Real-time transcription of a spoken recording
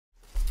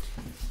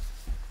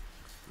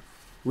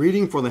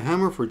Reading for the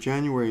Hammer for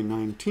January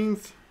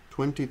 19th,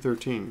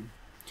 2013.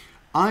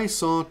 I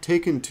saw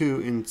Taken 2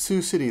 in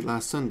Sioux City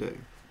last Sunday.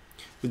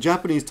 The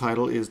Japanese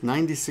title is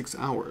 96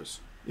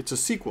 Hours. It's a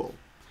sequel.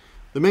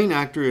 The main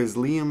actor is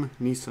Liam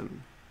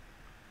Neeson.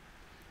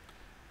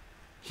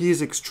 He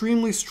is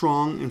extremely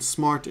strong and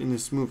smart in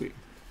this movie.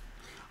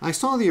 I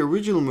saw the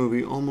original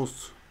movie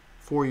almost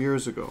 4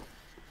 years ago.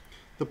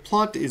 The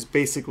plot is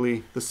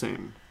basically the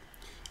same.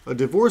 A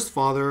divorced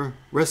father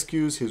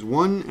rescues his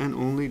one and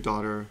only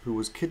daughter who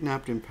was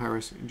kidnapped in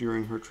Paris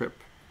during her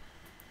trip.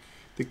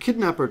 The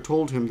kidnapper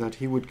told him that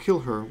he would kill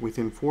her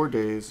within 4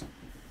 days.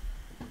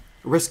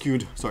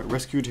 Rescued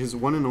his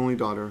one and only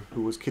daughter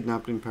who was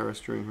kidnapped in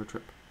Paris during her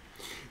trip.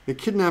 The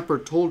kidnapper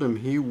told him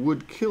he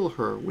would kill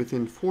her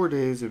within 4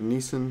 days if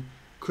Neeson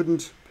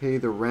couldn't pay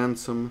the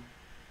ransom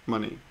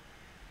money.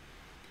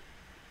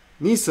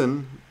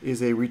 Neeson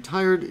is a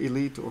retired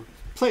elite,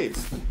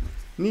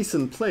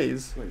 Neeson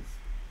plays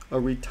a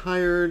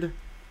retired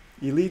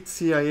elite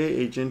CIA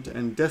agent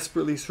and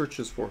desperately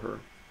searches for her.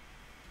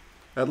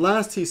 At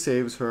last he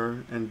saves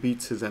her and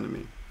beats his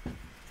enemy.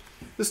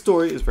 The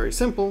story is very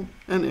simple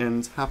and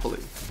ends happily.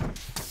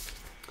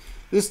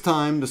 This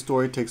time the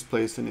story takes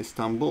place in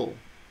Istanbul.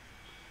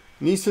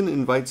 Neeson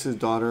invites his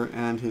daughter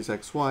and his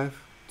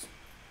ex-wife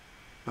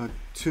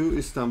to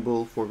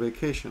Istanbul for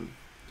vacation.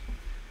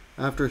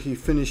 After he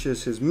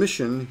finishes his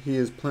mission, he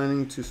is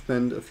planning to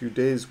spend a few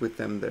days with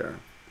them there.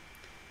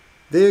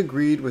 They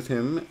agreed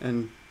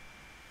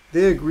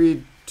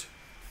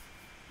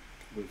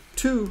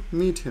to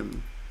meet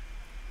him.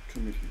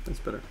 That's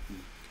better.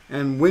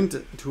 And went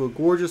to a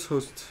gorgeous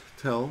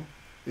hotel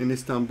in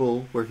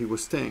Istanbul where he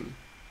was staying.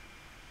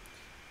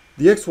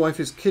 The ex-wife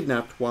is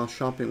kidnapped while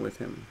shopping with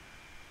him.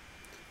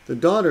 The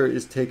daughter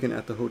is taken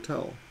at the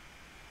hotel.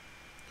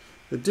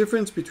 The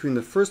difference between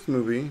the first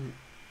movie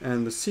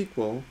and the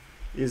sequel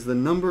is the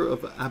number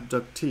of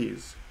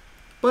abductees,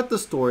 but the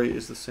story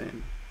is the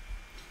same.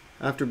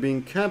 After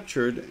being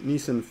captured,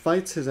 Neeson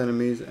fights his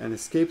enemies and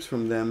escapes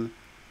from them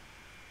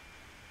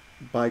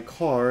by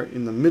car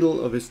in the middle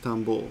of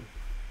Istanbul.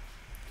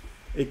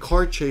 A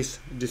car chase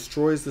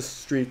destroys the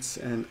streets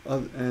and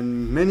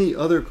many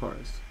other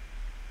cars.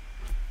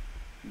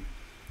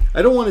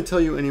 I don't want to tell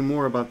you any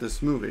more about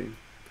this movie.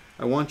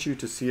 I want you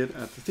to see it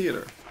at the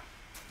theater.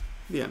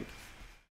 The end.